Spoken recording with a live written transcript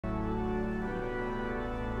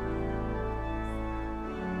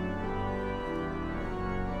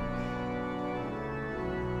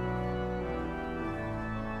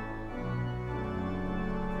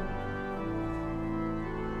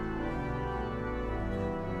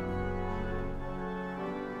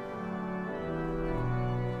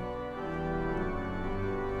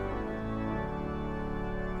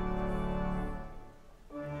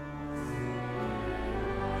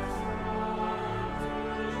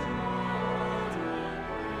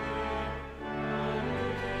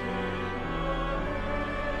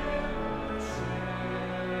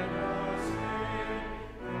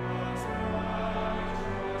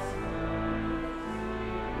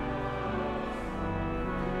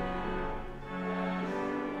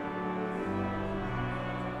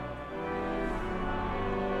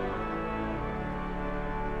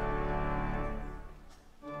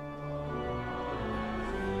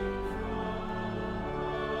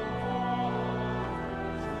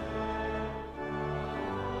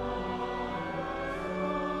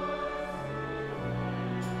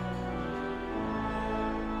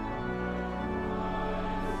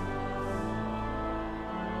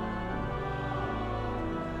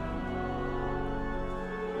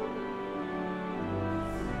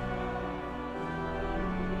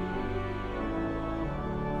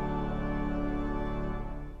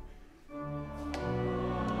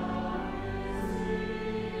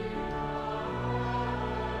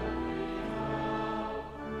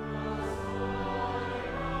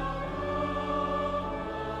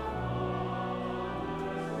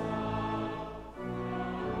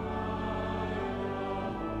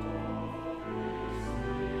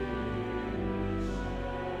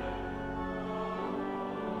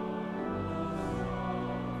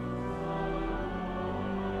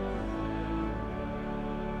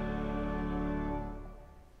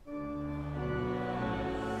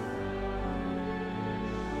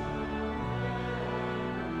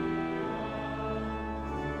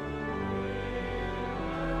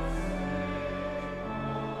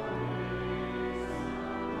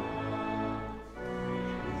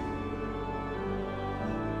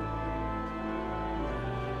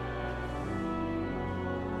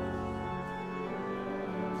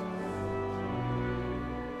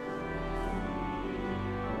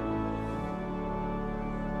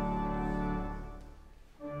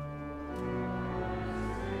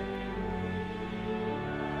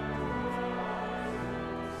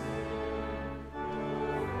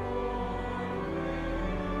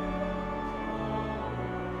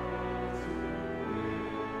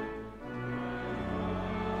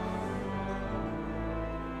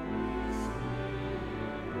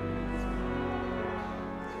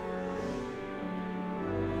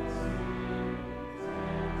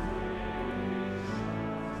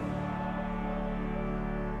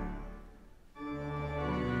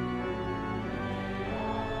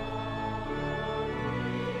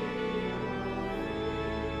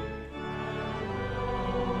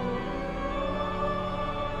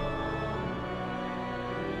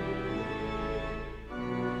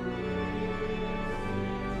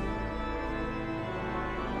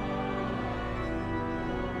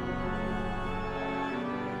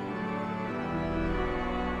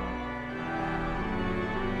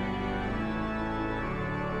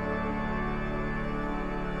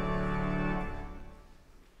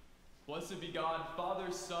Blessed be God,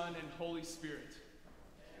 Father, Son, and Holy Spirit.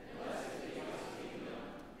 And blessed be God's kingdom,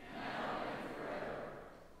 now and forever.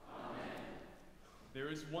 Amen. There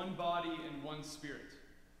is one body and one Spirit.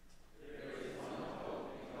 There is one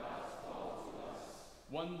hope in God's call to us.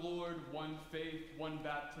 One Lord, one faith, one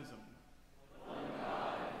baptism. One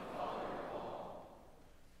God and Father of all.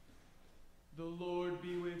 The Lord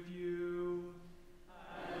be with you.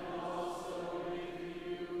 And also with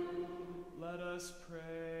you. Let us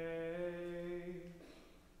pray.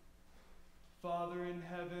 Father in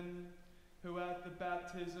heaven, who at the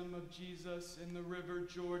baptism of Jesus in the river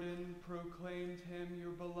Jordan proclaimed him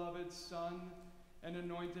your beloved Son and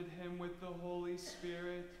anointed him with the Holy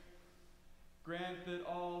Spirit, grant that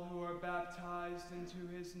all who are baptized into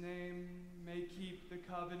his name may keep the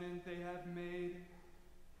covenant they have made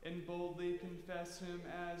and boldly confess him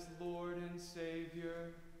as Lord and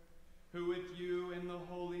Savior, who with you in the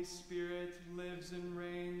Holy Spirit lives and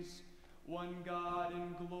reigns, one God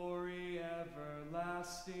in glory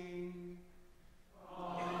everlasting.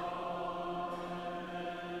 Amen.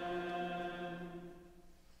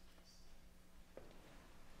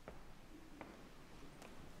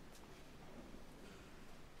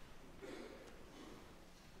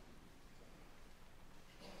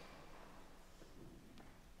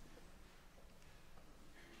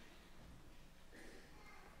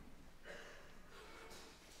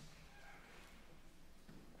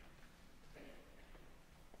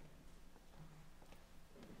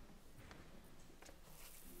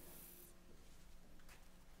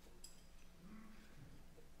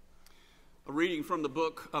 A reading from the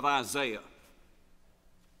book of Isaiah.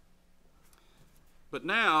 But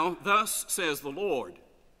now, thus says the Lord,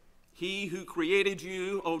 He who created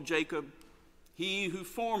you, O Jacob, He who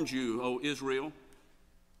formed you, O Israel,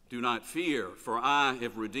 do not fear, for I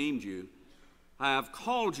have redeemed you. I have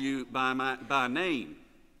called you by name.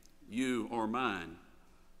 You are mine.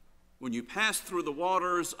 When you pass through the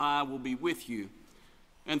waters, I will be with you,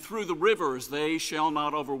 and through the rivers they shall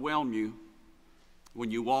not overwhelm you. When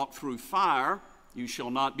you walk through fire, you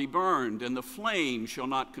shall not be burned, and the flame shall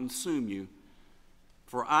not consume you.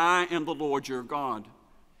 For I am the Lord your God,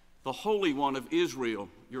 the Holy One of Israel,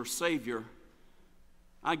 your Savior.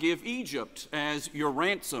 I give Egypt as your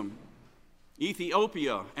ransom,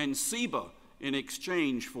 Ethiopia and Seba in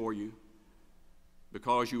exchange for you.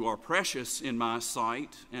 Because you are precious in my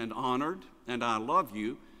sight and honored, and I love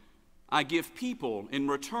you, I give people in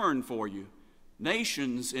return for you,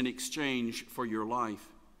 nations in exchange for your life.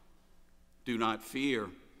 Do not fear,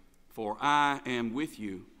 for I am with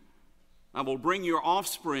you. I will bring your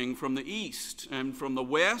offspring from the east, and from the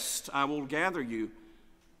west I will gather you.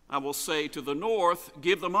 I will say to the north,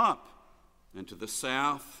 give them up, and to the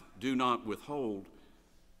south, do not withhold.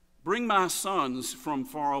 Bring my sons from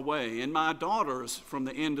far away, and my daughters from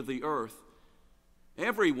the end of the earth.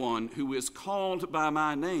 Everyone who is called by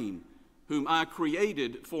my name, whom I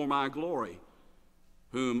created for my glory,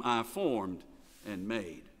 whom I formed and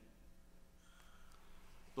made.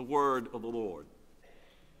 The word of the Lord.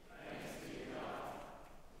 Thanks be to God.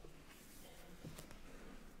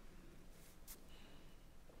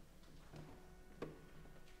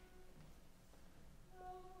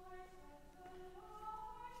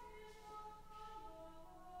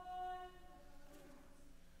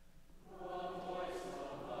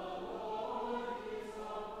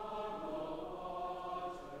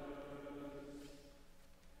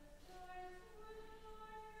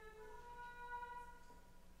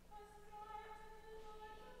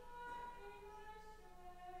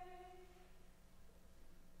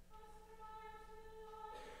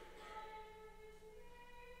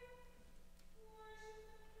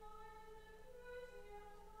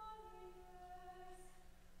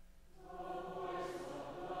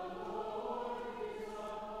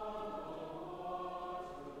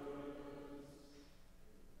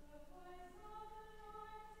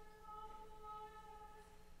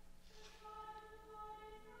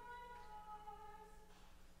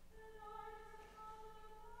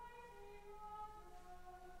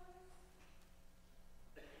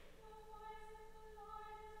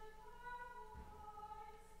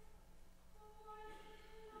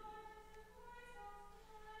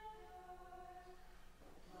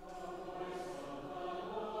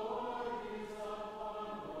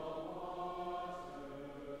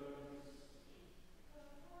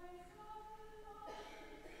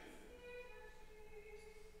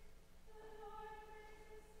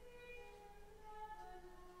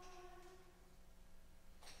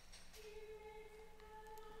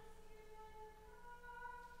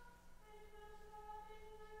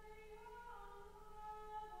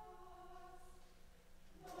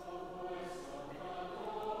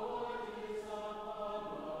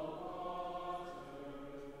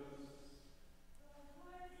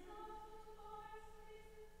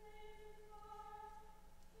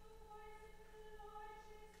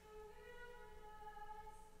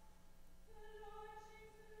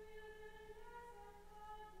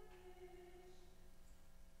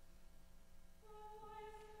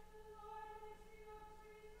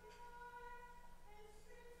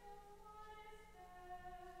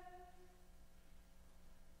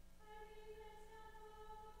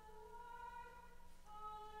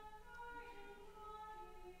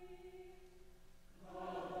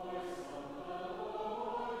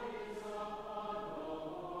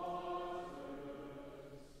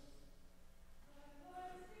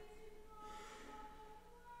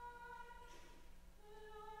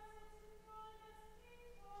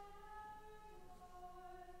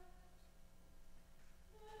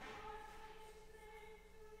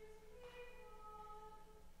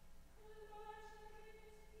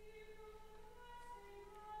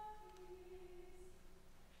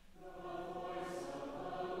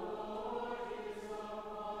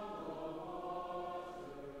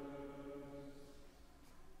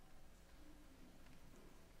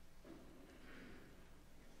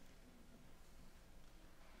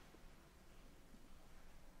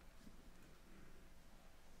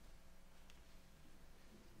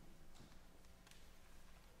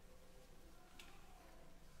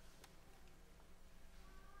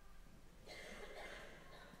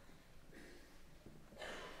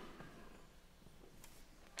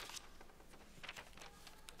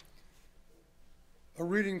 A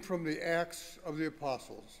reading from the Acts of the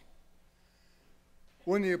Apostles.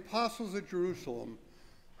 When the apostles at Jerusalem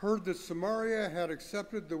heard that Samaria had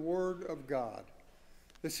accepted the word of God,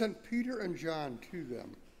 they sent Peter and John to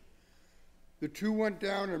them. The two went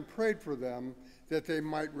down and prayed for them that they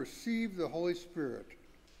might receive the Holy Spirit.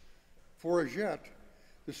 For as yet,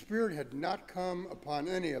 the Spirit had not come upon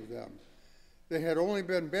any of them. They had only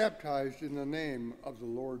been baptized in the name of the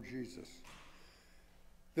Lord Jesus.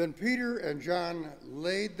 Then Peter and John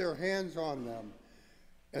laid their hands on them,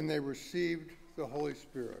 and they received the Holy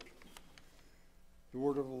Spirit. The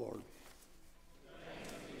word of the Lord.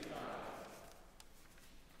 Thanks be to God.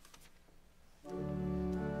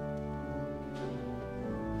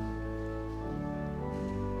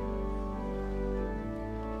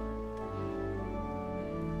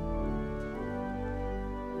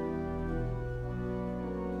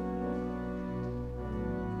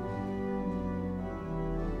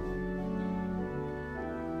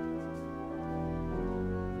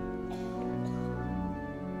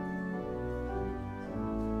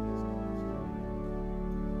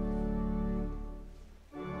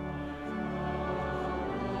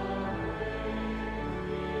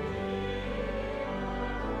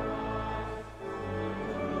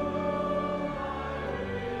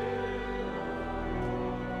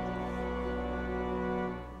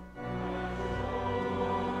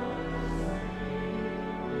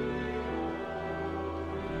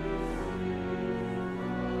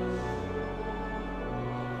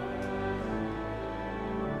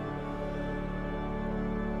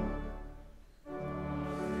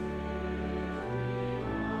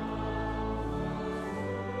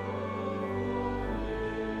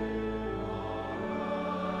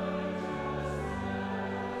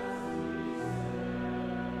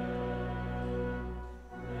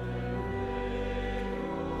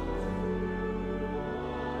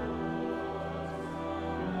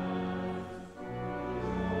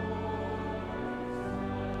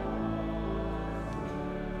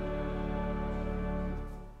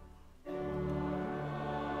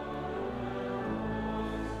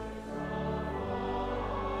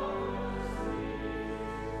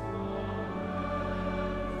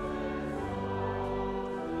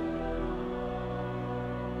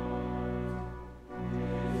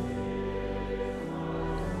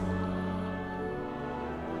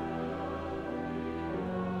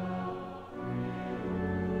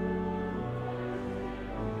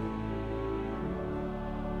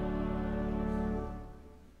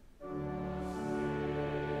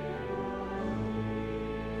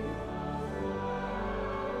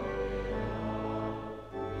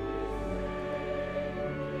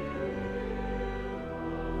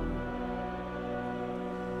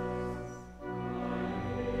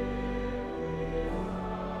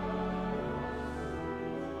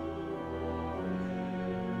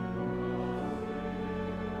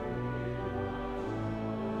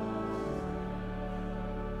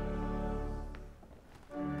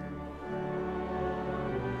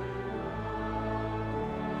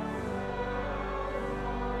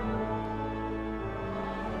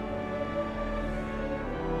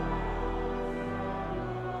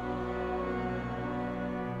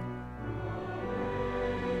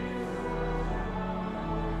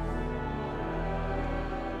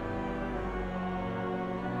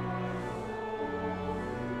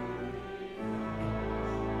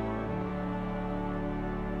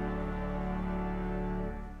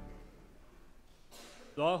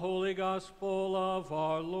 The Holy Gospel of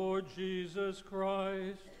our Lord Jesus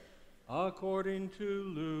Christ, according to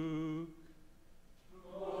Luke.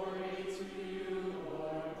 Glory to you,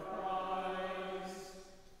 Lord Christ.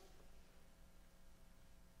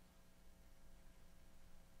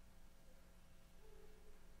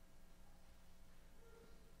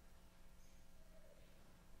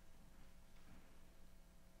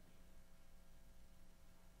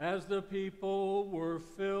 As the people were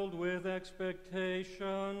filled with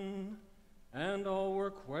expectation, and all were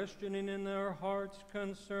questioning in their hearts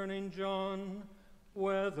concerning John,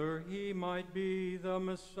 whether he might be the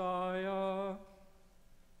Messiah,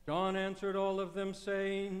 John answered all of them,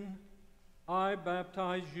 saying, I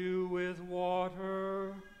baptize you with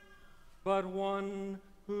water, but one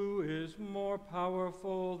who is more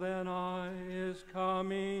powerful than I is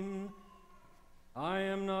coming. I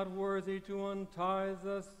am not worthy to untie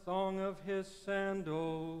the thong of his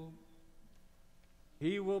sandal.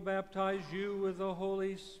 He will baptize you with the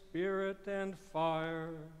Holy Spirit and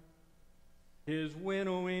fire. His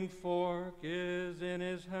winnowing fork is in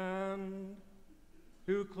his hand,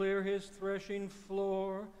 to clear his threshing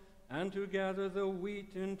floor and to gather the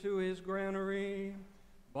wheat into his granary,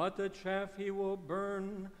 but the chaff he will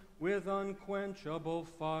burn with unquenchable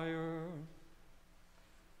fire.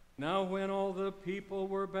 Now when all the people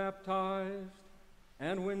were baptized,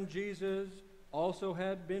 and when Jesus also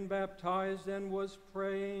had been baptized and was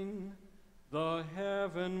praying, the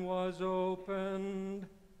heaven was opened,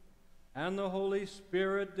 and the Holy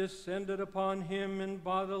Spirit descended upon him in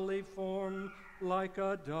bodily form like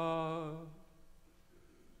a dove.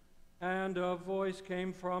 And a voice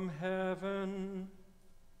came from heaven,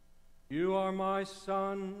 "You are my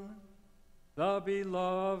Son, the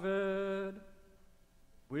beloved.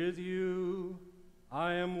 With you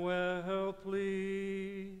I am well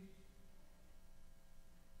pleased."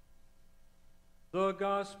 The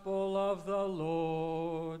Gospel of the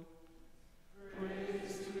Lord.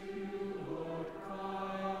 Praise to you, Lord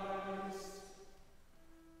Christ.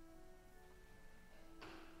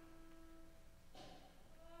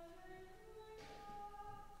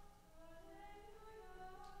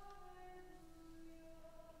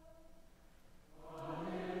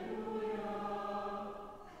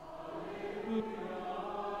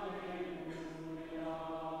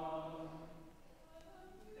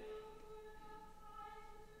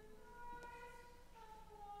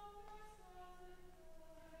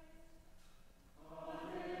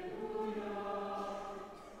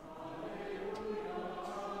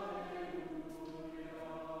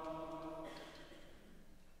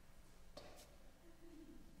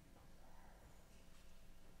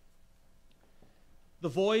 The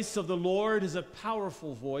voice of the Lord is a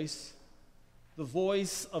powerful voice. The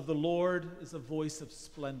voice of the Lord is a voice of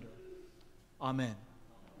splendor. Amen.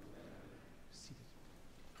 Seated.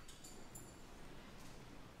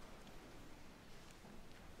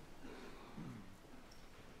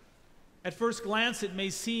 At first glance, it may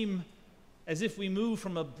seem as if we move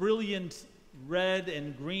from a brilliant red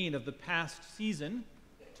and green of the past season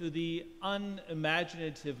to the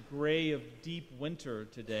unimaginative gray of deep winter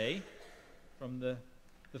today, from the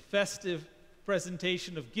festive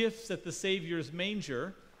presentation of gifts at the Savior's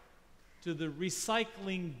manger to the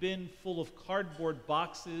recycling bin full of cardboard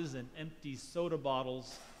boxes and empty soda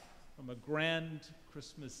bottles, from a grand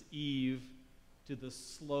Christmas Eve to the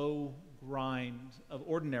slow grind of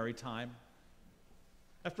ordinary time.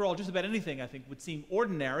 After all, just about anything, I think, would seem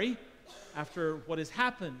ordinary after what has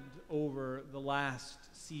happened over the last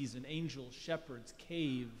season: angels, shepherds,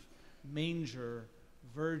 cave, manger,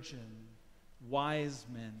 virgin, wise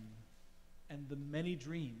men, and the many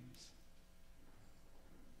dreams.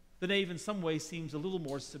 The nave in some ways seems a little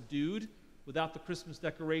more subdued without the Christmas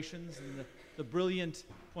decorations and the brilliant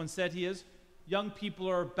poinsettias. Young people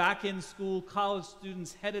are back in school, college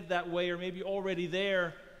students headed that way or maybe already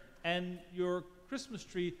there, and your Christmas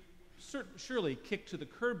tree surely kicked to the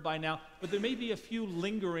curb by now, but there may be a few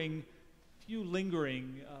lingering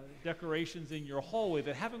decorations in your hallway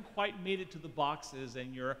that haven't quite made it to the boxes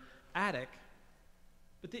in your attic.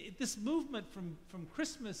 But this movement from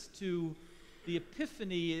Christmas to the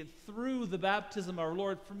Epiphany through the baptism of our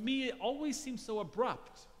Lord, for me, it always seems so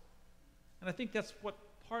abrupt. And I think that's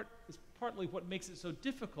partly what makes it so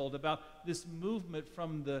difficult about this movement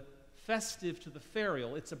from the festive to the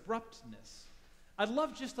ferial, its abruptness. I'd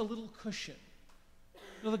love just a little cushion.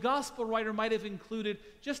 You know, the gospel writer might have included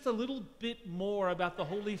just a little bit more about the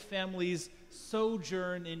Holy Family's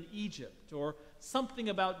sojourn in Egypt, or something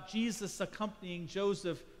about Jesus accompanying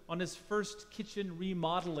Joseph on his first kitchen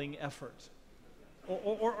remodeling effort.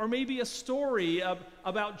 Or maybe a story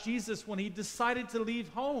about Jesus when he decided to leave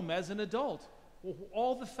home as an adult.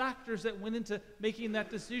 All the factors that went into making that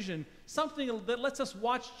decision. Something that lets us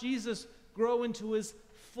watch Jesus grow into his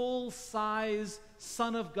full-size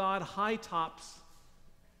Son of God high tops,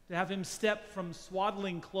 to have him step from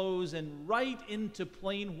swaddling clothes and right into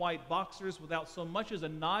plain white boxers without so much as a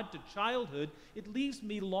nod to childhood. It leaves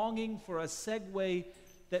me longing for a segue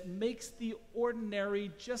that makes the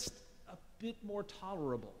ordinary just a bit more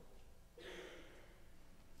tolerable.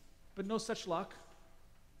 But no such luck.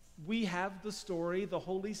 We have the story the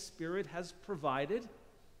Holy Spirit has provided,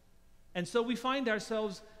 and so we find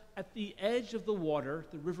ourselves at the edge of the water,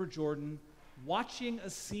 the River Jordan, watching a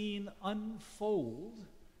scene unfold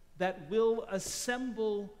that will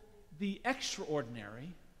assemble the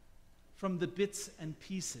extraordinary from the bits and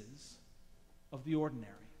pieces of the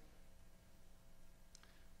ordinary.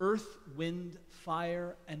 Earth, wind,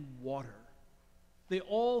 fire, and water, they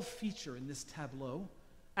all feature in this tableau,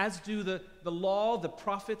 as do the law, the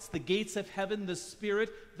prophets, the gates of heaven, the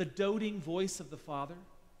Spirit, the doting voice of the Father.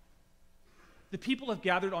 The people have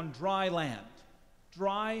gathered on dry land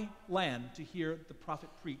to hear the prophet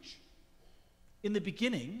preach. In the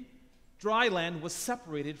beginning, dry land was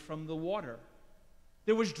separated from the water.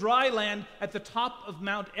 There was dry land at the top of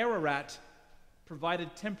Mount Ararat,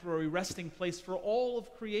 provided temporary resting place for all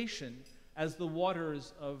of creation as the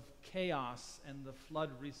waters of chaos and the flood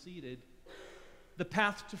receded. The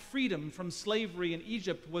path to freedom from slavery in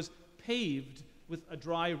Egypt was paved with a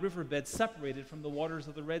dry riverbed separated from the waters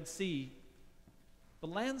of the Red Sea. The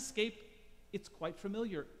landscape, it's quite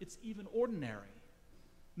familiar. It's even ordinary.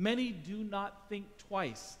 Many do not think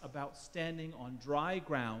twice about standing on dry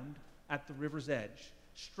ground at the river's edge,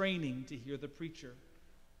 straining to hear the preacher.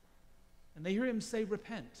 And they hear him say,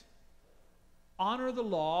 repent, honor the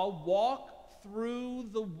law, walk through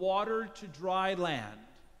the water to dry land.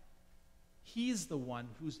 He's the one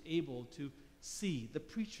who's able to see, the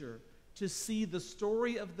preacher, to see the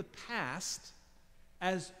story of the past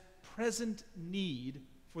as present need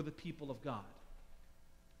for the people of God.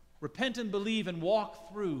 Repent and believe and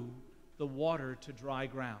walk through the water to dry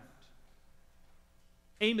ground.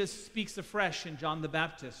 Amos speaks afresh in John the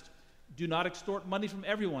Baptist. Do not extort money from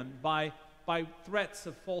everyone by threats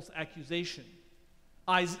of false accusation.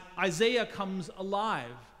 Isaiah comes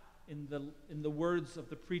alive in the words of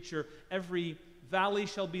the preacher. Every valley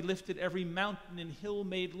shall be lifted, every mountain and hill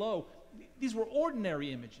made low. These were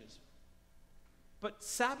ordinary images. But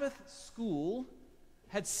Sabbath school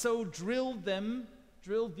had so drilled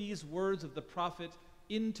these words of the prophet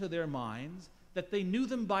into their minds that they knew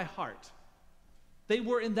them by heart. They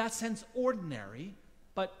were, in that sense, ordinary,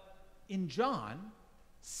 but in John,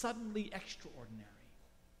 suddenly extraordinary.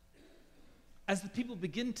 As the people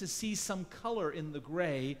begin to see some color in the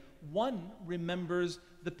gray, one remembers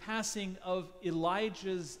the passing of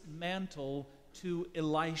Elijah's mantle to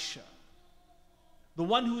Elisha. The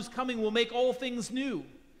one who is coming will make all things new.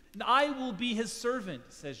 And I will be his servant,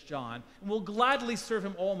 says John, and will gladly serve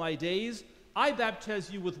him all my days. I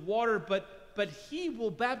baptize you with water, but he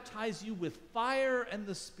will baptize you with fire and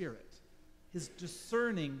the Spirit. His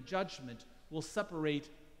discerning judgment will separate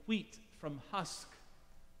wheat from husk,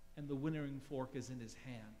 and the winnowing fork is in his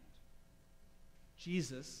hand.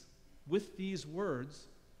 Jesus, with these words,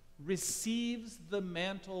 receives the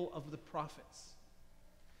mantle of the prophets.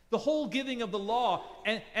 The whole giving of the law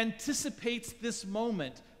anticipates this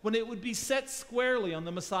moment when it would be set squarely on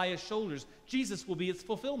the Messiah's shoulders. Jesus will be its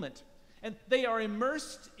fulfillment. And they are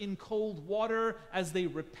immersed in cold water as they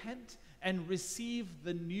repent and receive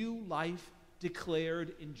the new life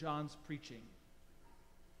declared in John's preaching.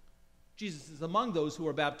 Jesus is among those who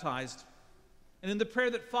are baptized. And in the prayer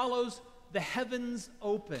that follows, the heavens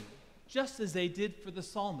open, just as they did for the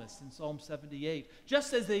psalmist in Psalm 78,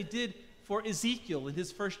 just as they did for Ezekiel in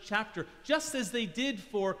his first chapter, just as they did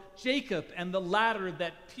for Jacob and the ladder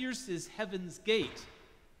that pierces heaven's gate.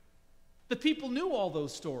 The people knew all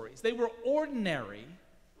those stories. They were ordinary,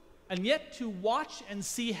 and yet to watch and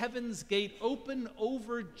see heaven's gate open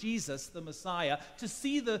over Jesus, the Messiah, to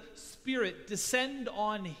see the Spirit descend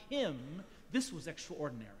on him, this was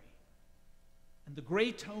extraordinary. And the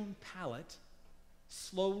gray-tone palette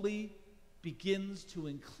slowly begins to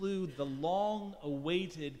include the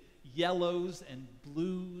long-awaited yellows and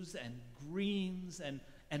blues and greens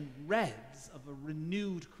and reds of a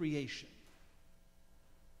renewed creation.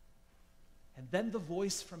 And then the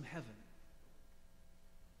voice from heaven.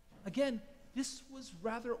 Again, this was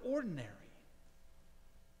rather ordinary.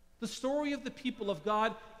 The story of the people of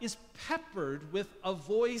God is peppered with a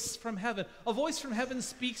voice from heaven. A voice from heaven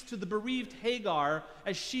speaks to the bereaved Hagar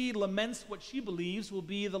as she laments what she believes will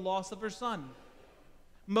be the loss of her son.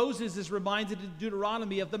 Moses is reminded in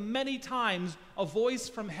Deuteronomy of the many times a voice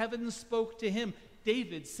from heaven spoke to him.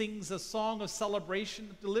 David sings a song of celebration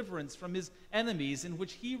of deliverance from his enemies in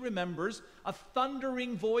which he remembers a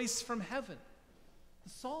thundering voice from heaven. The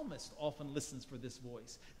psalmist often listens for this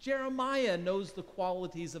voice. Jeremiah knows the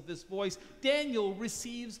qualities of this voice. Daniel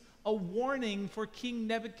receives a warning for King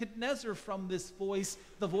Nebuchadnezzar from this voice,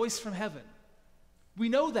 the voice from heaven. We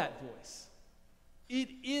know that voice. It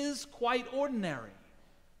is quite ordinary.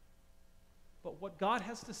 But what God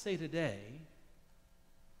has to say today,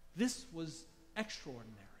 this was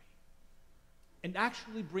extraordinary and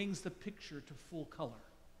actually brings the picture to full color.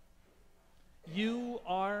 You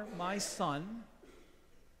are my son,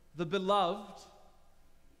 the beloved,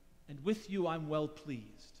 and with you I'm well pleased.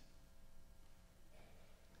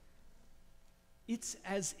 It's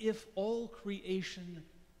as if all creation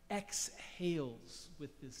exhales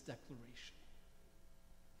with this declaration.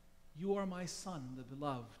 You are my son, the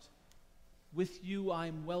beloved. With you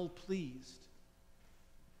I'm well pleased.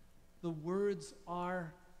 The words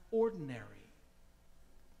are ordinary.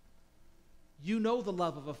 You know the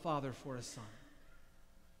love of a father for a son.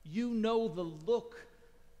 You know the look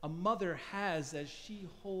a mother has as she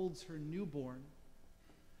holds her newborn.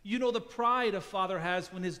 You know the pride a father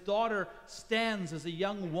has when his daughter stands as a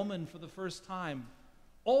young woman for the first time.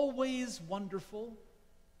 Always wonderful,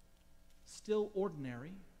 still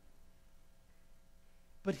ordinary.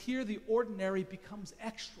 But here the ordinary becomes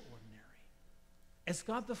extraordinary as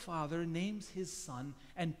God the Father names his Son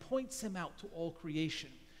and points him out to all creation.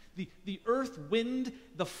 The earth, wind,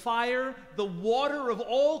 the fire, the water of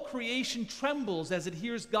all creation trembles as it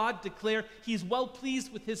hears God declare he's well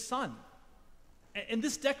pleased with his Son. And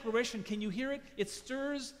this declaration, can you hear it? It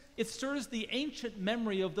stirs the ancient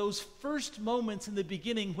memory of those first moments in the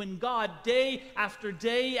beginning when God, day after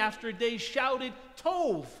day after day, shouted,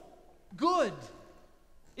 Tov, good.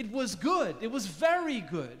 It was good. It was very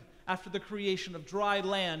good after the creation of dry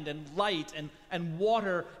land and light and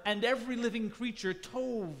water and every living creature.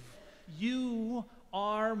 Tov, you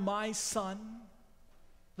are my Son,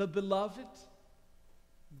 the beloved.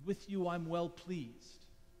 With you I'm well pleased.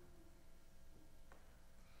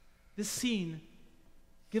 This scene,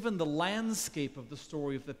 given the landscape of the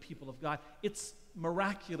story of the people of God, it's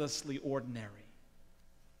miraculously ordinary.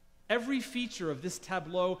 Every feature of this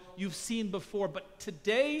tableau you've seen before, but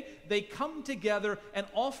today they come together and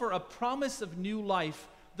offer a promise of new life,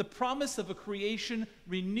 the promise of a creation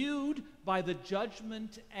renewed by the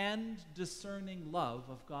judgment and discerning love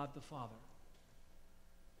of God the Father.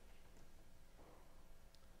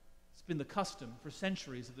 It's been the custom for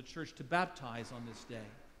centuries of the church to baptize on this day,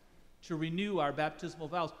 to renew our baptismal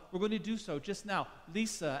vows. We're going to do so just now.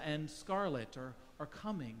 Lisa and Scarlett are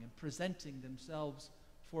coming and presenting themselves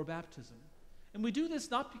for baptism. And we do this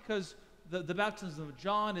not because the baptism of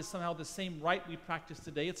John is somehow the same rite we practice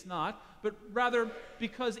today. It's not. But rather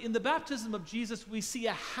because in the baptism of Jesus we see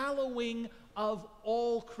a hallowing of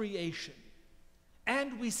all creation.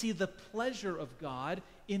 And we see the pleasure of God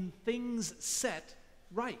in things set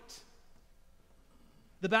right.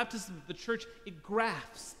 The baptism of the church, it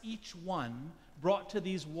grafts each one brought to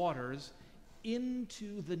these waters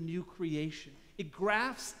into the new creation. It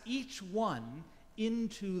grafts each one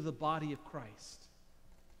into the body of Christ.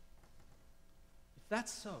 If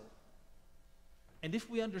that's so, and if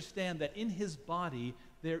we understand that in his body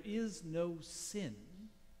there is no sin,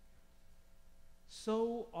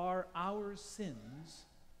 so are our sins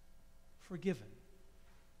forgiven.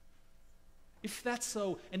 If that's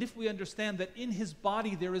so, and if we understand that in his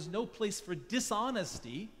body there is no place for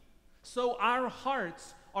dishonesty, so our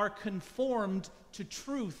hearts are conformed to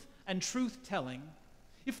truth and truth-telling.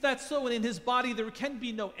 If that's so, and in his body there can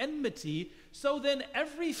be no enmity, so then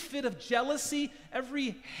every fit of jealousy,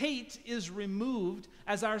 every hate is removed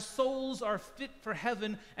as our souls are fit for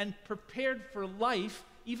heaven and prepared for life,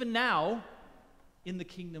 even now, in the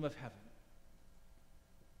kingdom of heaven.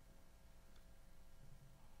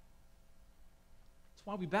 That's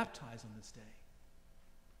why we baptize on this day.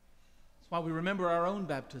 That's why we remember our own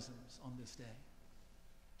baptisms on this day.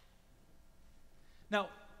 Now,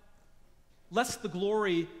 lest the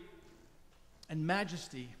glory and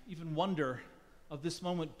majesty, even wonder of this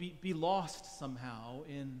moment be lost somehow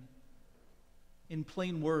in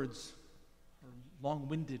plain words or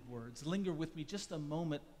long-winded words, linger with me just a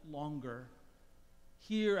moment longer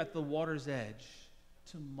here at the water's edge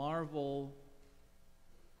to marvel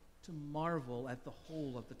at the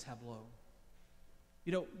whole of the tableau.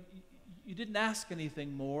 You know, you didn't ask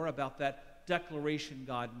anything more about that declaration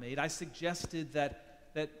God made. I suggested that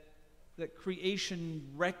creation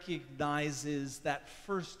recognizes that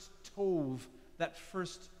first tov, that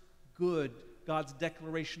first good, God's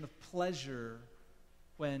declaration of pleasure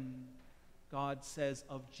when God says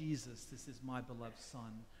of Jesus, this is my beloved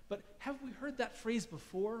Son. But have we heard that phrase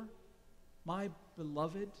before? My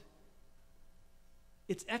beloved?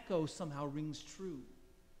 Its echo somehow rings true.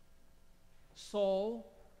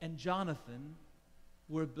 Saul and Jonathan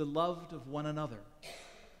were beloved of one another.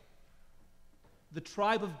 The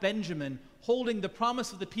tribe of Benjamin, holding the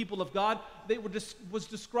promise of the people of God, was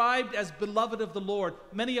described as beloved of the Lord.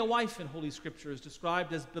 Many a wife in Holy Scripture is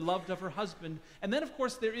described as beloved of her husband. And then, of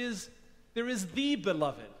course, there is the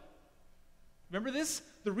beloved. Remember this?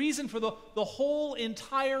 The reason for the whole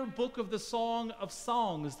entire book of the Song of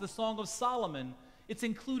Songs, the Song of Solomon, it's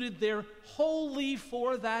included there wholly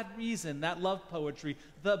for that reason, that love poetry.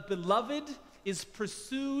 The beloved is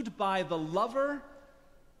pursued by the lover,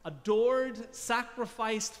 adored,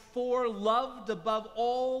 sacrificed for, loved above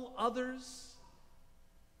all others.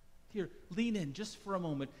 Here, lean in just for a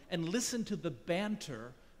moment and listen to the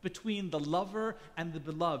banter between the lover and the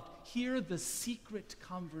beloved. Hear the secret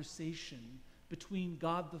conversation between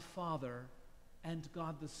God the Father and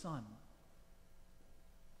God the Son.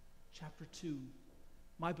 Chapter 2,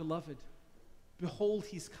 my beloved, behold,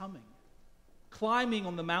 he's coming. climbing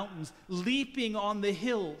on the mountains, leaping on the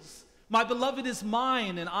hills. My beloved is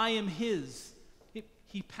mine, and I am his.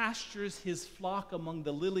 He pastures his flock among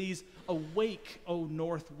the lilies. Awake, O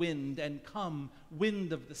north wind, and come,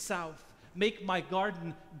 wind of the south. Make my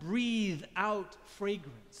garden breathe out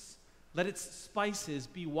fragrance. Let its spices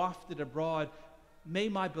be wafted abroad. May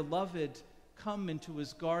my beloved come into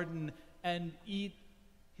his garden and eat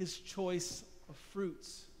his choice of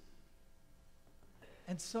fruits.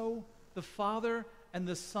 And so the Father and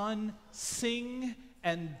the Son sing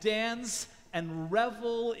and dance and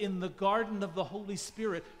revel in the garden of the Holy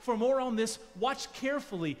Spirit. For more on this, watch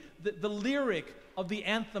carefully the lyric of the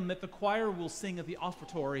anthem that the choir will sing at the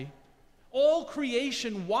offertory. All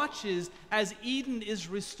creation watches as Eden is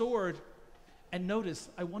restored. And notice,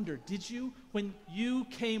 I wonder, did you, when you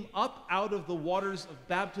came up out of the waters of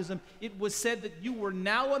baptism, it was said that you were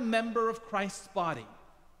now a member of Christ's body.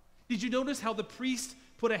 Did you notice how the priest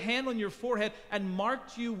put a hand on your forehead and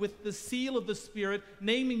marked you with the seal of the Spirit,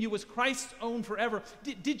 naming you as Christ's own forever?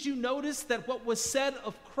 Did you notice that what was said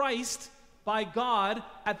of Christ by God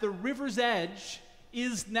at the river's edge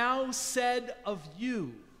is now said of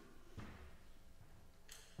you?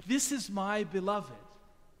 This is my beloved,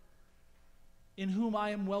 in whom I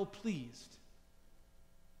am well pleased.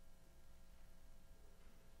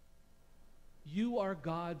 You are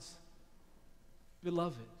God's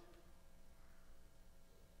beloved.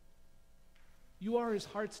 You are his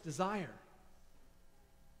heart's desire.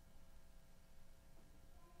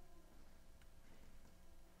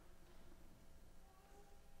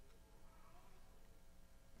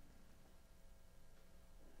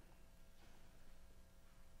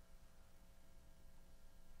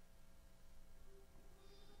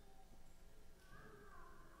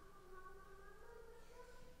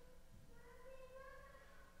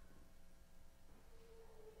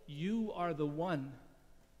 You are the one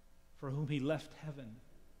for whom he left heaven,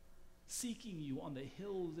 seeking you on the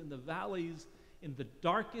hills, in the valleys, in the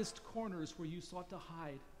darkest corners where you sought to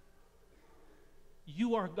hide.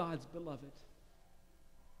 You are God's beloved.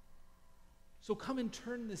 So come and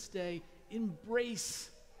turn this day, embrace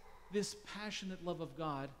this passionate love of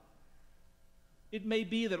God. It may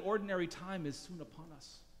be that ordinary time is soon upon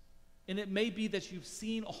us, and it may be that you've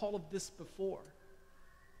seen all of this before.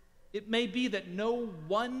 It may be that no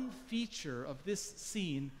one feature of this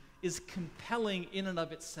scene is compelling in and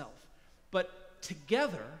of itself, but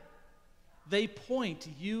together they point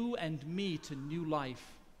you and me to new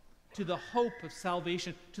life, to the hope of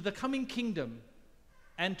salvation, to the coming kingdom,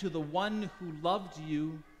 and to the one who loved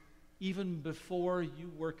you even before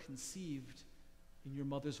you were conceived in your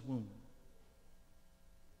mother's womb.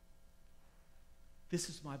 This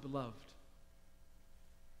is my beloved.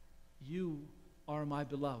 You are my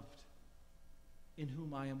beloved, in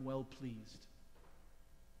whom I am well pleased.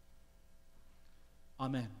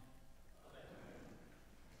 Amen.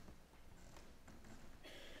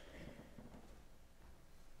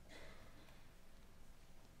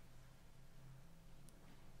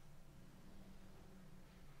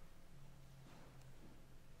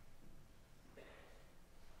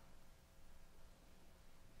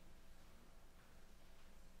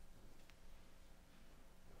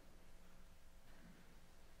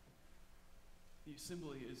 The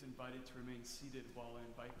assembly is invited to remain seated while I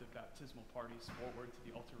invite the baptismal parties forward to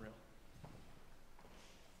the altar rail.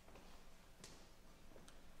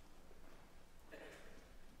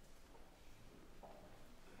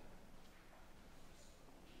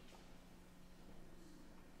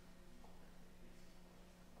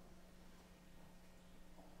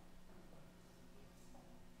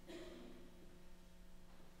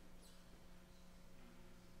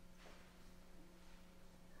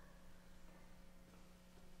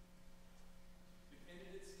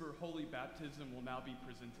 Holy baptism will now be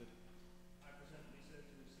presented. I present Lisa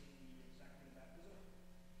to receive the sacrament of baptism.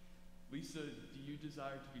 Lisa, do you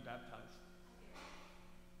desire to be baptized?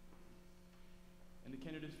 And the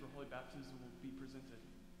candidates for holy baptism will be presented.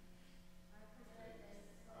 I present Miss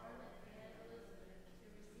Scarlett and Elizabeth to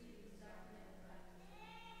receive the sacrament of baptism.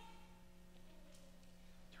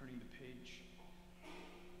 Turning the page.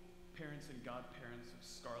 Parents and godparents of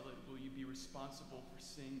Scarlett, will you be responsible for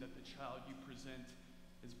seeing that the child you present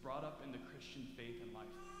is brought up in the Christian faith and life?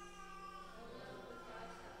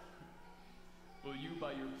 Will you,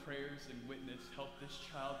 by your prayers and witness, help this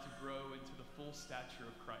child to grow into the full stature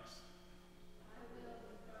of Christ? I will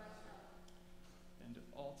with God's help. And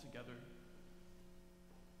all together,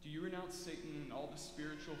 do you renounce Satan and all the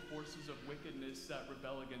spiritual forces of wickedness that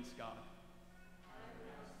rebel against God? I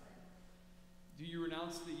renounce them. Do you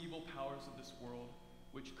renounce the evil powers of this world,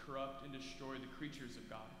 which corrupt and destroy the creatures of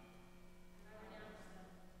God? I renounce them.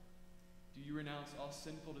 Do Do you renounce all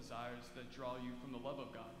sinful desires that draw you from the love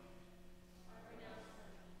of God? I renounce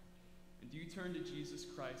them. And do you turn to Jesus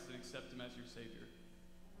Christ and accept him as your Savior?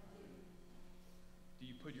 I do. Do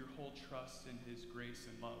you put your whole trust in his grace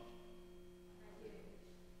and love? I do.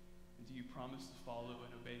 And do you promise to follow and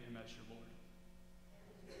obey him as your Lord?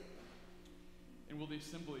 I do. And will the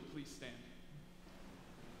assembly please stand?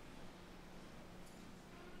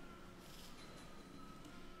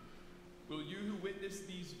 Will you who witness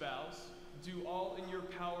these vows do all in your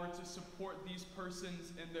power to support these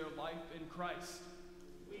persons in their life in Christ?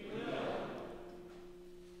 We will.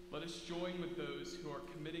 Let us join with those who are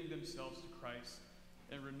committing themselves to Christ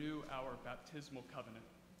and renew our baptismal covenant.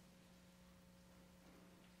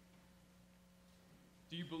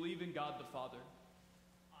 Do you believe in God the Father?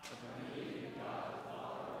 I believe in God the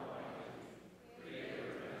Father Almighty, creator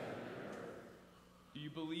of heaven and earth. Do you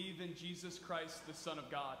believe in Jesus Christ, the Son of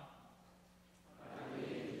God? I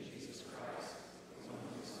believe in Jesus Christ, the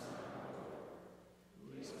only Son of our Lord,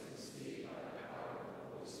 who is conceived by the power of the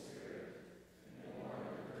Holy Spirit and born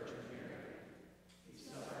of the Virgin Mary. He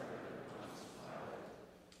suffered under Pontius Pilate,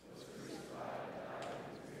 was crucified, died, and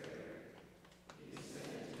was buried. He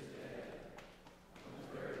descended to the dead. On the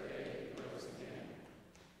third day he rose again.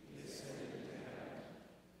 He ascended into heaven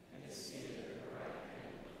and is seated at the right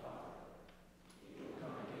hand of the Father. He will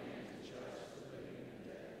come again to judge the living and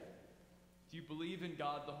the dead. Do you believe in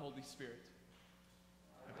God the Holy Spirit?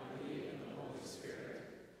 I believe in the Holy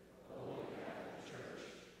Spirit, the Holy Catholic Church,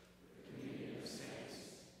 the communion of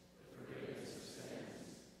saints, the forgiveness of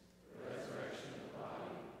sins, the resurrection of the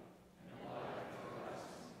body, and the life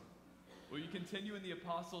everlasting. Will you continue in the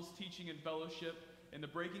apostles' teaching and fellowship, in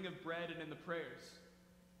the breaking of bread and in the prayers?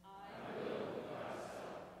 I will with God's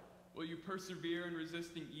help. Will you persevere in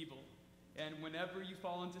resisting evil, and whenever you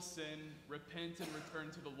fall into sin, repent and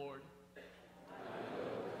return to the Lord?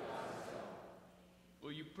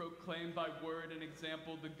 Will you proclaim by word and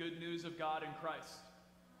example the good news of God in Christ?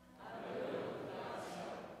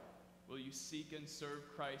 Will you seek and serve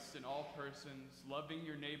Christ in all persons, loving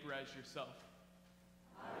your neighbor as yourself?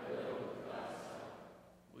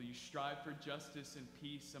 Will you strive for justice and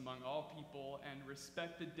peace among all people and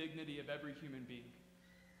respect the dignity of every human being?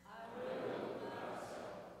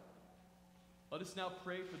 Let us now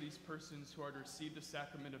pray for these persons who are to receive the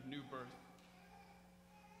sacrament of new birth.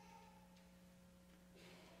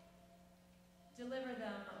 Deliver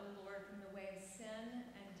them, O Lord, from the way of sin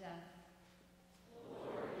and death.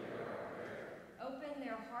 Lord, hear our prayer. Open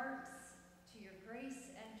their hearts to your grace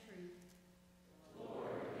and truth.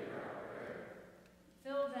 Lord, hear our prayer.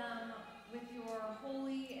 Fill them with your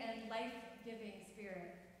holy and life-giving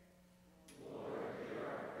spirit. Lord, hear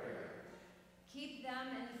our prayer. Keep them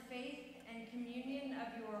in the faith and communion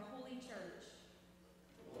of your holy church.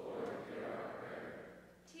 Lord, hear our prayer.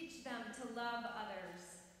 Teach them to love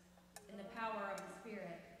others in the power of the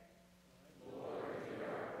Spirit. Lord,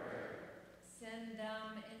 hear our prayer. Send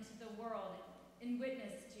them into the world in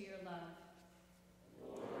witness to your love.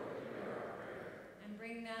 Lord, hear our prayer. And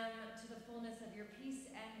bring them to the fullness of your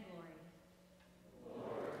peace and glory.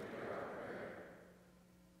 Lord, hear our prayer.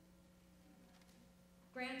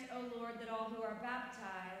 Grant, O Lord, that all who are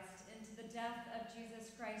baptized into the death of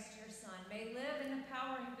Jesus Christ, your Son, may live in the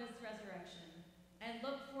power of his resurrection and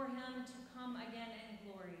look for him to come again in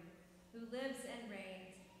glory, who lives and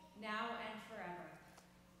reigns now and forever.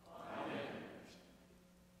 Amen.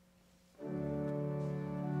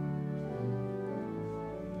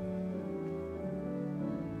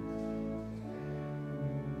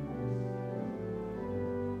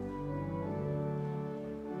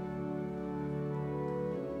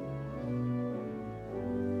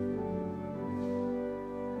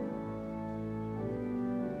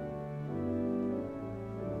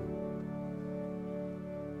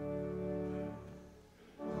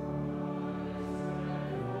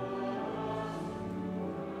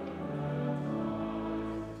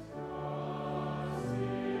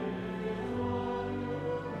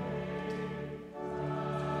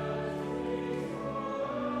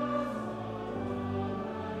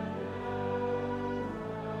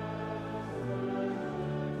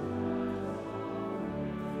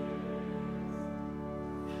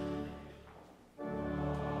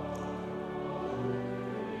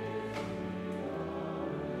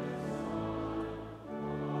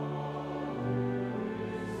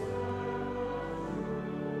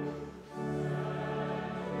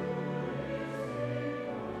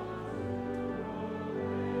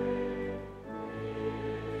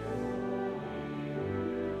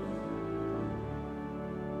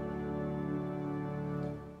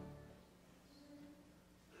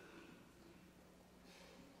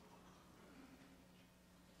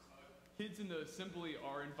 in the assembly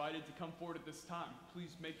are invited to come forward at this time.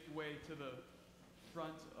 Please make your way to the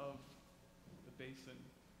front of the basin.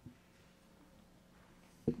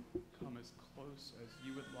 Come as close as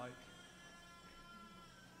you would like.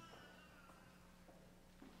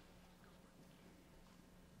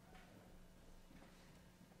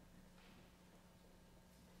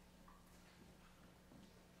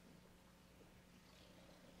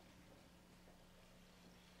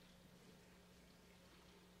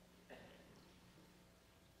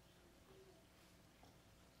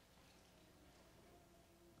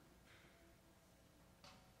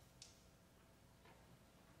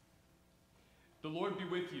 The Lord be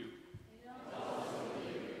with you. And also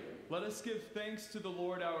with you. Let us give thanks to the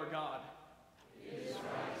Lord our God. It is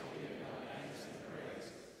right to give him thanks and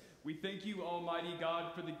praise. We thank you, Almighty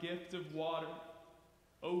God, for the gift of water.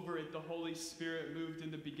 Over it, the Holy Spirit moved in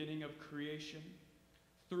the beginning of creation.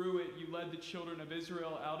 Through it, you led the children of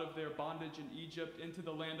Israel out of their bondage in Egypt into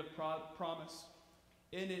the land of promise.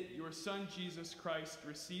 In it, your Son, Jesus Christ,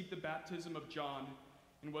 received the baptism of John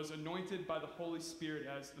and was anointed by the Holy Spirit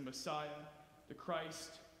as the Messiah, the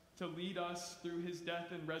Christ, to lead us through his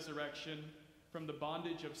death and resurrection from the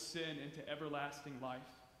bondage of sin into everlasting life.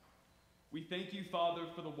 We thank you, Father,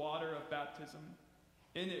 for the water of baptism.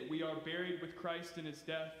 In it we are buried with Christ in his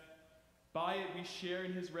death. By it we share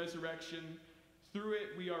in his resurrection. Through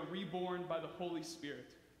it we are reborn by the Holy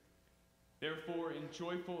Spirit. Therefore, in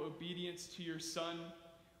joyful obedience to your Son,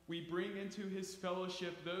 we bring into his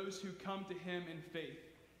fellowship those who come to him in faith,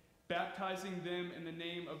 baptizing them in the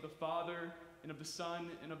name of the Father, and of the Son,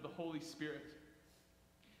 and of the Holy Spirit.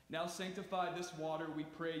 Now sanctify this water, we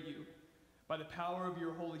pray you, by the power of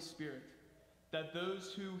your Holy Spirit, that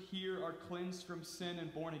those who here are cleansed from sin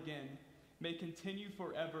and born again may continue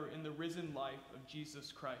forever in the risen life of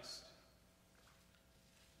Jesus Christ.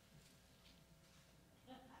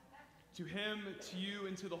 To him, to you,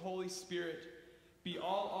 and to the Holy Spirit be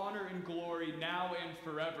all honor and glory now and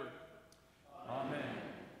forever. Amen.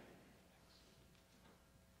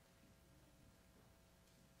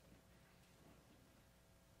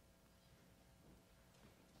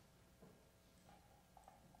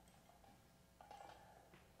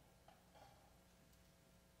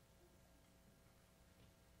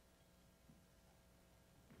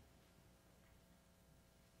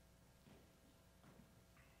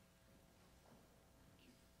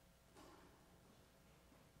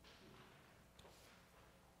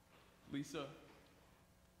 Lisa,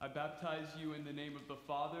 I baptize you in the name of the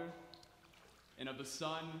Father, and of the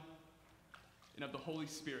Son, and of the Holy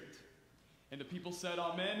Spirit. And the people said,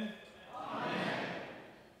 Amen. Amen.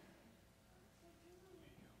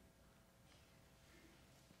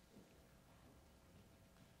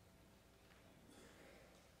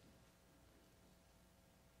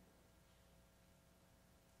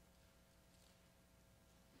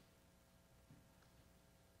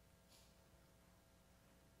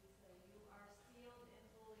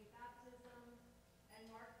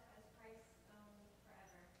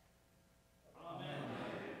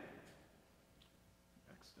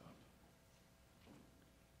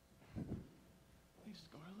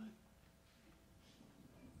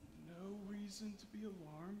 To be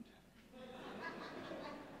alarmed.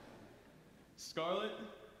 Scarlett,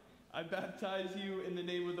 I baptize you in the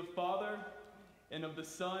name of the Father, and of the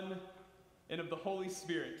Son, and of the Holy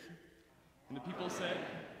Spirit. And the people said,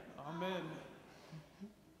 Amen.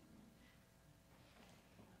 Look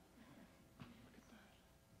at that.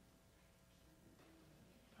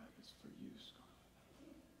 That is for you, Scarlett.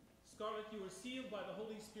 Scarlett, you are sealed by the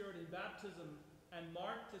Holy Spirit in baptism and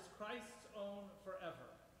marked as Christ's own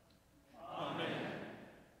forever. Amen.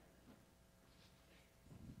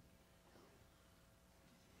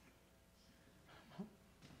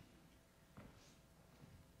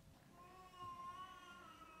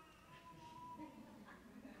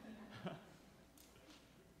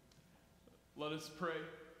 Let us pray.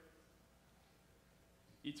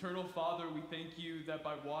 Eternal Father, we thank you that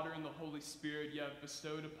by water and the Holy Spirit you have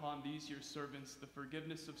bestowed upon these your servants the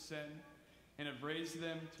forgiveness of sin and have raised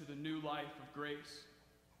them to the new life of grace.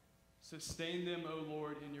 Sustain them, O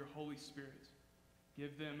Lord, in your Holy Spirit.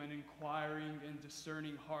 Give them an inquiring and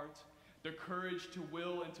discerning heart, the courage to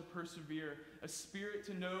will and to persevere, a spirit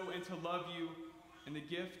to know and to love you, and the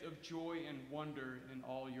gift of joy and wonder in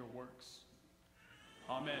all your works.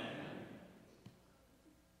 Amen.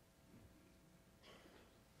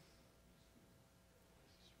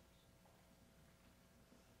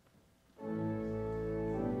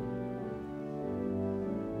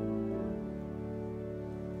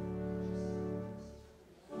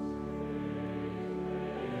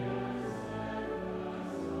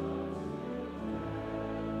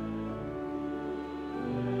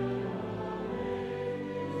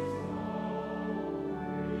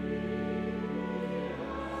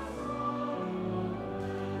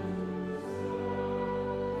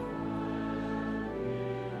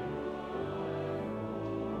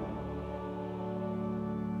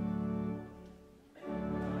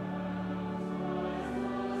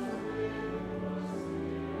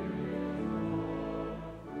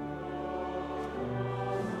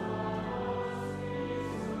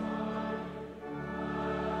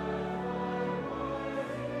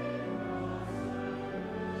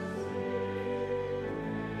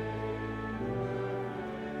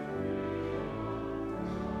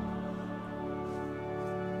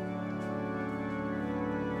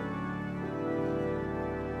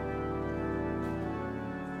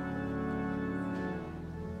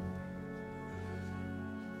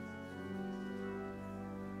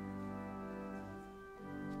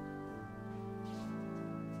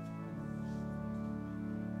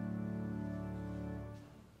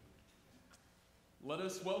 Let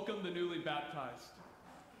us welcome the newly baptized.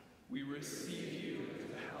 We receive you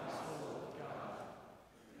into the household of God.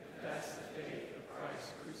 Confess the faith of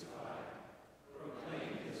Christ crucified.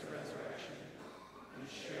 Proclaim his resurrection and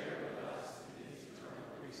share with us in his eternal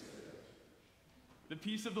priesthood. The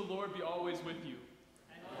peace of the Lord be always with you.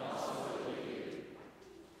 And also with you.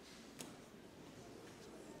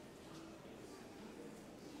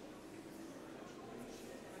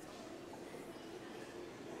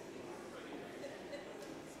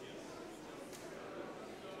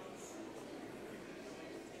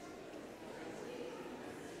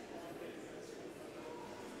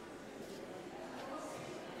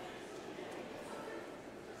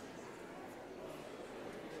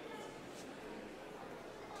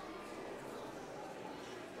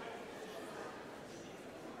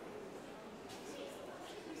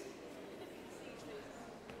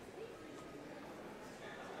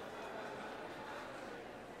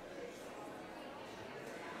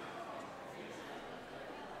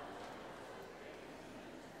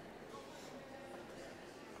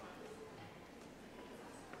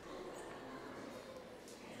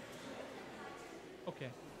 Okay.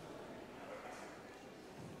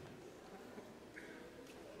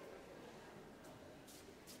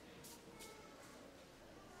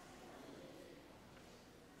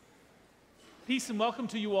 Peace and welcome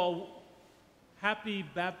to you all. Happy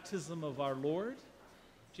baptism of our Lord.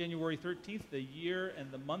 January 13th, the year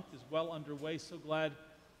and the month is well underway. So glad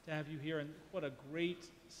to have you here. And what a great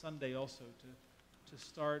Sunday also to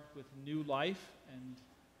start with new life and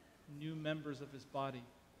new members of his body.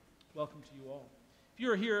 Welcome to you all. If you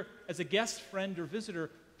are here as a guest, friend, or visitor,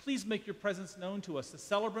 please make your presence known to us. The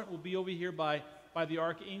celebrant will be over here by the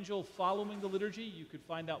archangel following the liturgy. You could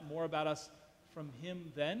find out more about us from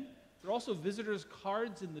him then. There are also visitors'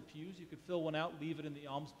 cards in the pews. You could fill one out, leave it in the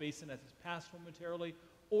alms basin as it's passed momentarily,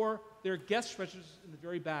 or there are guest registers in the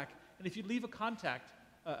very back. And if you leave a contact,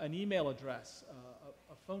 an email address,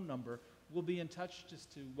 a phone number, we'll be in touch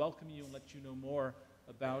just to welcome you and let you know more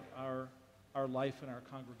about our life and our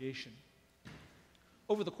congregation.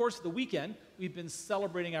 Over the course of the weekend, we've been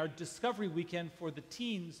celebrating our Discovery Weekend for the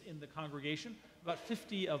teens in the congregation. About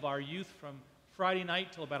 50 of our youth from Friday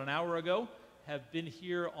night till about an hour ago have been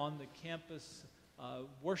here on the campus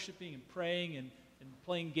worshiping and praying and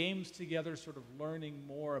playing games together, sort of learning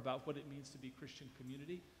more about what it means to be Christian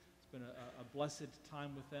community. It's been a blessed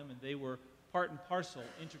time with them, and they were part and parcel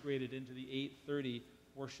integrated into the 8:30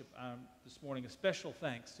 worship this morning. A special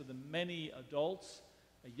thanks to the many adults,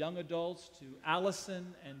 young adults, to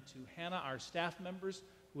Allison and to Hannah, our staff members,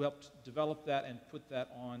 who helped develop that and put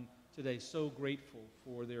that on today. So grateful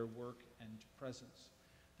for their work and presence.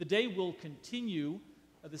 The day will continue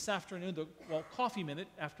this afternoon, coffee minute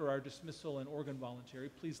after our dismissal and organ voluntary.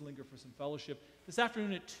 Please linger for some fellowship. This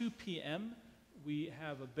afternoon at 2 p.m., we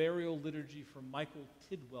have a burial liturgy for Michael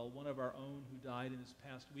Tidwell, one of our own who died in this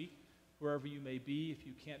past week. Wherever you may be, if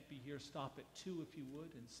you can't be here, stop at 2 if you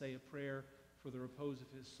would and say a prayer for the repose of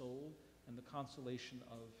his soul and the consolation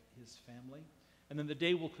of his family. And then the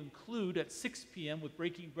day will conclude at 6 p.m. with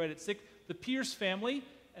breaking bread at 6. The Pierce family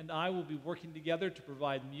and I will be working together to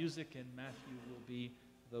provide music, and Matthew will be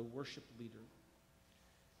the worship leader.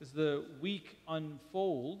 As the week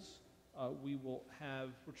unfolds, we will have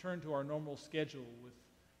returned to our normal schedule with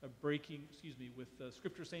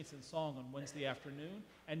Scripture, Saints, and Song on Wednesday afternoon,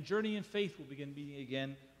 and Journey in Faith will begin meeting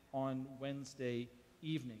again on Wednesday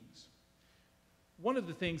evenings. One of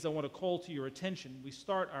the things I want to call to your attention, we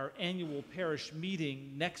start our annual parish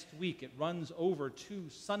meeting next week. It runs over 2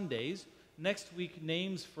 Sundays. Next week,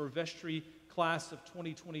 names for vestry class of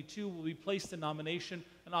 2022 will be placed in nomination.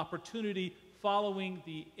 An opportunity following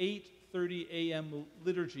the 8:30 a.m.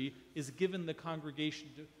 liturgy is given the congregation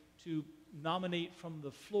to nominate from the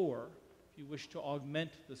floor if you wish to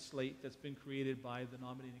augment the slate that's been created by the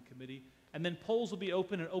nominating committee. And then polls will be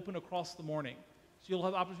open across the morning. So you'll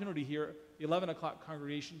have opportunity here, the 11 o'clock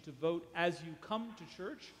congregation, to vote as you come to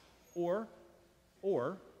church or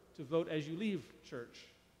to vote as you leave church.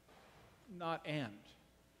 Not and.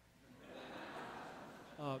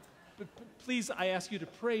 But please, I ask you to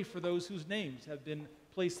pray for those whose names have been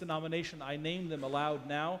placed in nomination. I name them aloud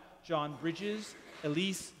now: John Bridges,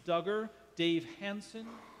 Elise Duggar, Dave Hansen,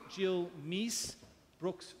 Jill Meese,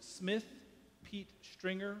 Brooks Smith, Pete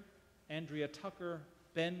Stringer, Andrea Tucker,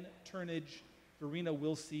 Ben Turnage, Verena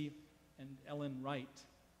Wilsey, and Ellen Wright.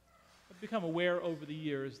 I've become aware over the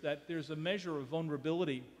years that there's a measure of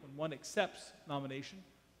vulnerability when one accepts nomination,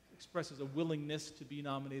 expresses a willingness to be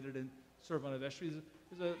nominated and serve on a vestry.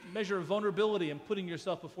 There's a measure of vulnerability in putting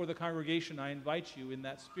yourself before the congregation. I invite you in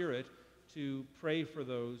that spirit to pray for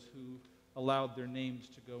those who allowed their names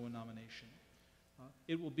to go in nomination.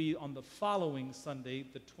 It will be on the following Sunday,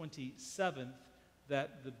 the 27th,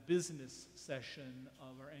 that the business session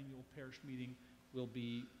of our annual parish meeting will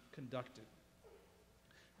be conducted.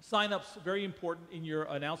 Sign-ups, very important in your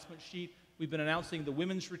announcement sheet. We've been announcing the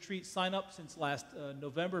women's retreat sign-up since last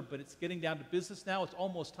November, but it's getting down to business now. It's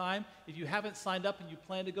almost time. If you haven't signed up and you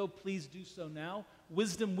plan to go, please do so now.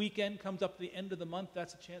 Wisdom Weekend comes up at the end of the month.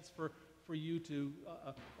 That's a chance for you to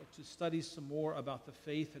study some more about the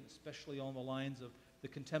faith, and especially on the lines of the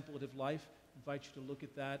contemplative life. I invite you to look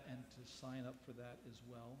at that and to sign up for that as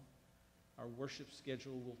well. Our worship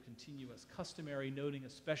schedule will continue as customary, noting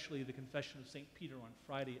especially the Confession of St. Peter on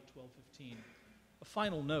Friday at 12:15. A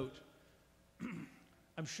final note.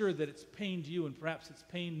 I'm sure that it's pained you, and perhaps it's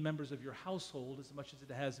pained members of your household as much as it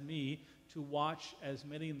has me, to watch as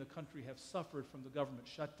many in the country have suffered from the government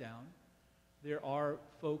shutdown. There are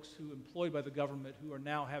folks who employed by the government who are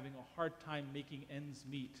now having a hard time making ends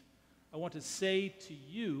meet. I want to say to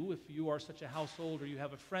you, if you are such a household or you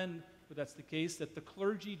have a friend where that's the case, that the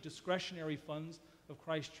clergy discretionary funds of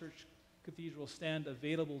Christ Church Cathedral stand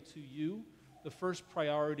available to you. The first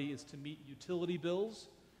priority is to meet utility bills.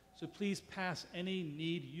 So please pass any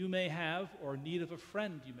need you may have or need of a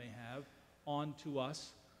friend you may have on to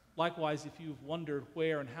us. Likewise, if you've wondered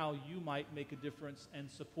where and how you might make a difference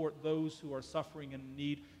and support those who are suffering and in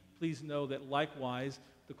need, please know that likewise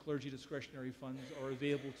the clergy discretionary funds are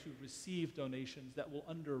available to receive donations that will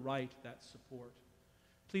underwrite that support.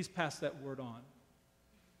 Please pass that word on.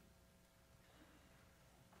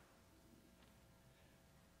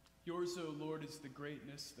 Yours, O Lord, is the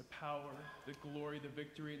greatness, the power, the glory, the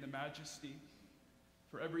victory, and the majesty.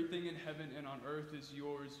 For everything in heaven and on earth is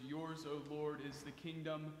yours. Yours, O Lord, is the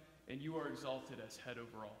kingdom, and you are exalted as head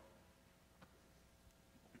over all.